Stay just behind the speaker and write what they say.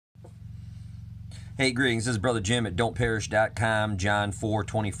Hey, greetings. This is Brother Jim at don'tperish.com, John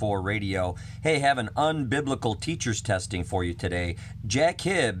 4:24 radio. Hey, have an unbiblical teacher's testing for you today. Jack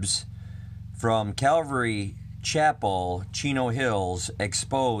Hibbs from Calvary Chapel, Chino Hills,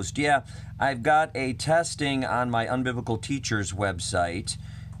 exposed. Yeah, I've got a testing on my unbiblical teachers website.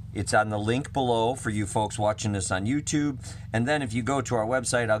 It's on the link below for you folks watching this on YouTube. And then if you go to our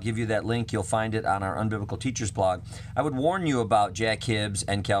website, I'll give you that link. You'll find it on our Unbiblical Teachers blog. I would warn you about Jack Hibbs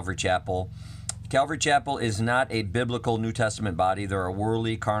and Calvary Chapel. Calvary Chapel is not a biblical New Testament body. They're a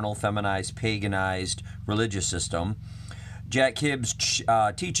worldly, carnal, feminized, paganized religious system. Jack Hibbs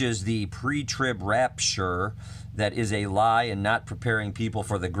teaches the pre-trib rapture that is a lie and not preparing people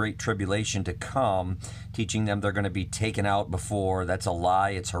for the great tribulation to come, teaching them they're going to be taken out before. That's a lie.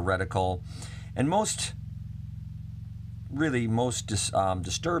 It's heretical. And most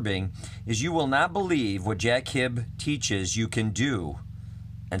disturbing is you will not believe what Jack Hibbs teaches you can do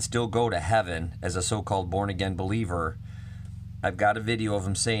and still go to heaven as a so-called born-again believer. I've got a video of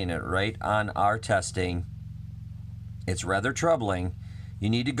him saying it right on our testing. It's rather troubling. You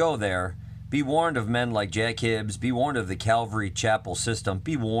need to go there. Be warned of men like Jack Hibbs. Be warned of the Calvary Chapel system.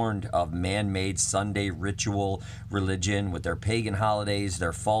 Be warned of man-made Sunday ritual religion with their pagan holidays,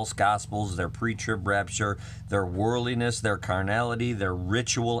 their false gospels, their pre-trib rapture, their worldliness, their carnality, their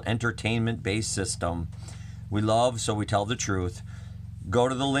ritual entertainment-based system. We love, so we tell the truth. Go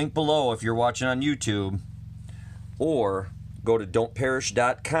to the link below if you're watching on YouTube, or go to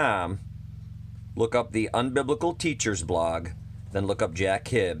don'tperish.com, look up the Unbiblical Teachers blog, then look up Jack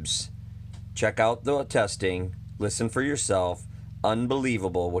Hibbs. Check out the testing, listen for yourself.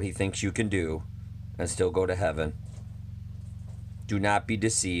 Unbelievable what he thinks you can do and still go to heaven. Do not be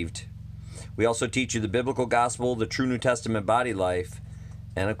deceived. We also teach you the biblical gospel, the true New Testament body life,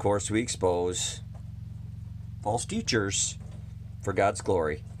 and of course we expose false teachers for God's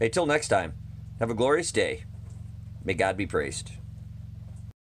glory. Hey, till next time, have a glorious day. May God be praised.